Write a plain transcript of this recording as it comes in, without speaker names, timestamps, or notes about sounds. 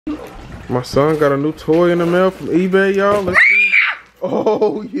My son got a new toy in the mail from eBay, y'all. Let's see.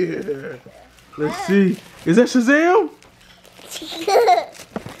 Oh, yeah. Let's see. Is that Shazam?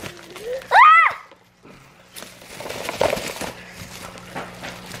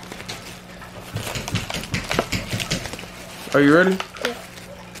 Are you ready?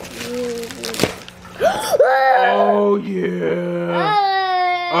 Oh, yeah.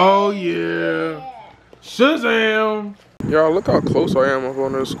 Oh, yeah. Shazam. Y'all, look how close I am up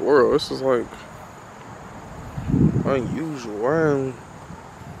on this squirrel. This is like unusual. I don't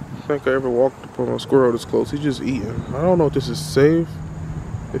think I ever walked up on a squirrel this close. He's just eating. I don't know if this is safe,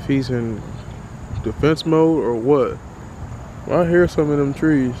 if he's in defense mode or what. I hear some of them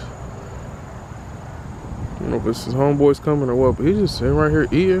trees. I don't know if it's his homeboys coming or what, but he's just sitting right here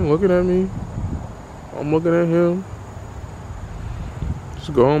eating, looking at me. I'm looking at him.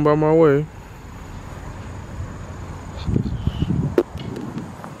 Just going by my way.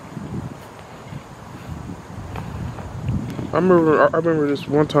 I remember this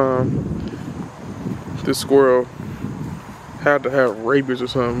one time, this squirrel had to have rabies or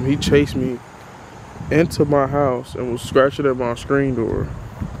something. He chased me into my house and was scratching at my screen door.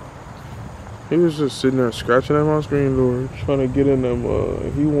 He was just sitting there scratching at my screen door, trying to get in them.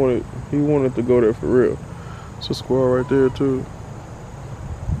 He wanted to go there for real. It's a squirrel right there too.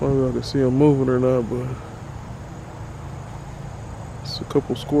 I don't know if I can see him moving or not, but it's a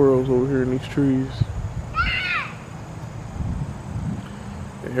couple squirrels over here in these trees.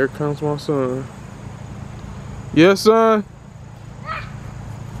 And here comes my son. Yes, son?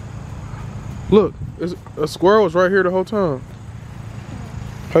 Look, a squirrel was right here the whole time.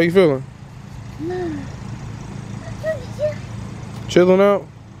 How you feeling? Chilling out?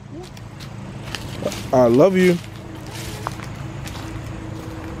 I love you.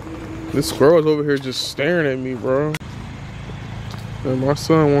 This squirrel's over here just staring at me, bro. And my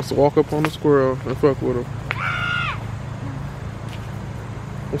son wants to walk up on the squirrel and fuck with him.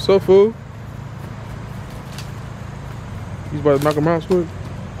 What's up, fool? He's about to knock him out, quick.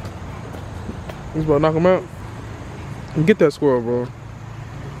 He's about to knock him out. Get that squirrel, bro.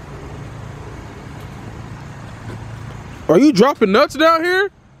 Are you dropping nuts down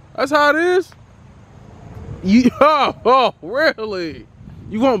here? That's how it is? Oh, really?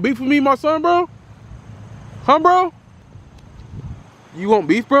 You want beef with me, my son, bro? Huh, bro? You want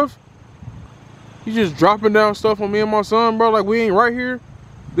beef, bro? You just dropping down stuff on me and my son, bro, like we ain't right here?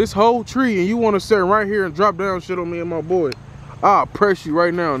 This whole tree, and you want to sit right here and drop down shit on me and my boy. I'll press you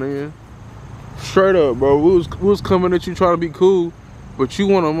right now, nigga. Straight up, bro. We was coming at you trying to be cool, but you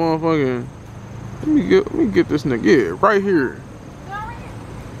want to motherfucking... Let me get this nigga. Yeah, right here.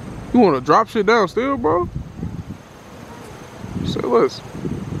 You want to drop shit down still, bro? Say less.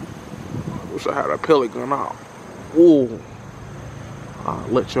 Wish I had a pellet gun out. Ooh. I'll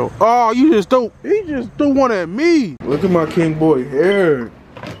let yo... Oh, you just don't... He just threw one at me. Look at my king boy hair.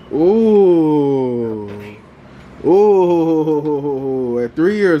 Ooh. Ooh. At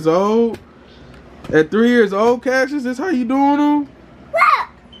 3 years old? At 3 years old, Cassius, this how you doing them?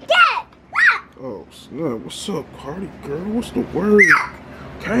 Oh, snap. What's up, Cardi, girl? What's the word?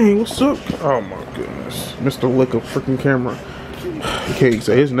 Kane, what's up? Oh, my goodness. Mr. Lick a freaking camera. You can't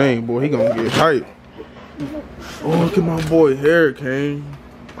say his name, boy. He gonna get hype. Oh, look at my boy hair, Kane.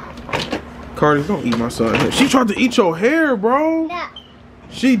 Cardi, don't eat my son hair. She tried to eat your hair, bro. No.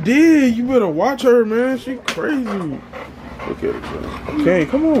 She did. You better watch her, man. She crazy. Look at it, bro. Okay,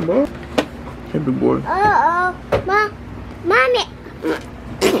 come on, bro. Hey, big boy. Mommy.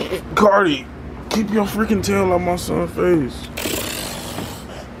 Cardi, keep your freaking tail out my son's face.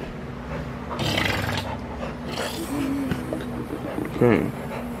 Okay.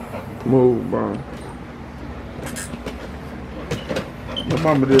 Move, bro. My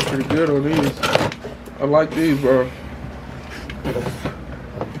mama did pretty good on these. I like these, bro.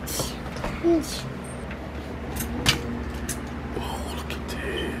 Oh, look at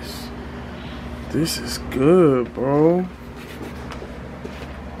this. This is good, bro.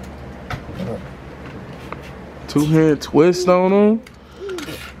 Two-hand twist on them.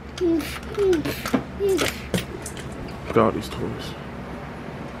 Look at all these toys.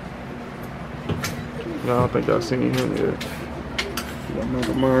 No, I don't think I've seen him yet. Got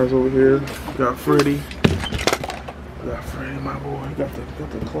Michael Myers over here. Got Freddy. Got Freddy, my boy. Got the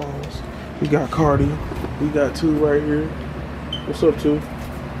claws. We got Cardi. We got two right here. What's up, two?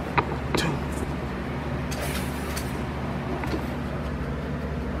 Two.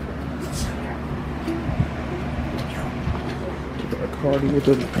 Got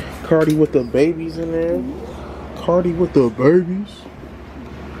Cardi with the babies in there. Cardi with the babies.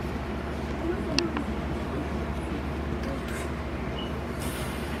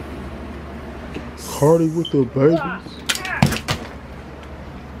 Cardi with the babies.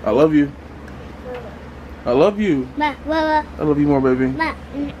 I love you. I love you. I love you more, baby.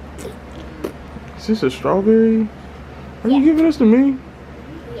 Is this a strawberry? Are you giving this to me?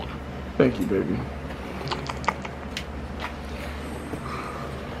 Yeah. Thank you, baby.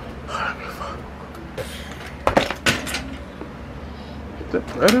 Is that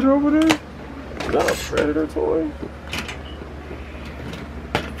Predator over there? Is that a Predator toy?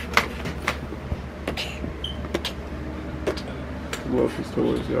 I love these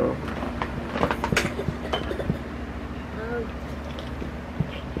toys, y'all.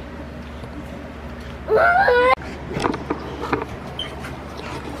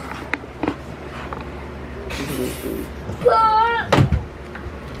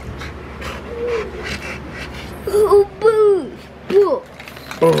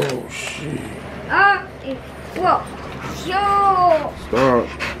 Oh shit. Stop. Stop.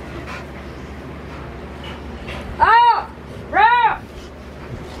 Oh, bro.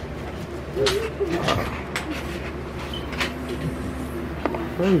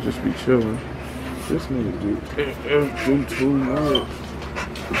 Let me just be chilling. This nigga do too much.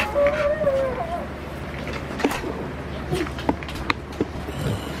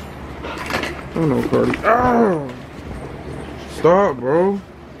 I don't know, Cardi. Oh! Stop, bro.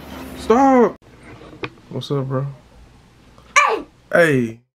 Stop. What's up, bro? Hey.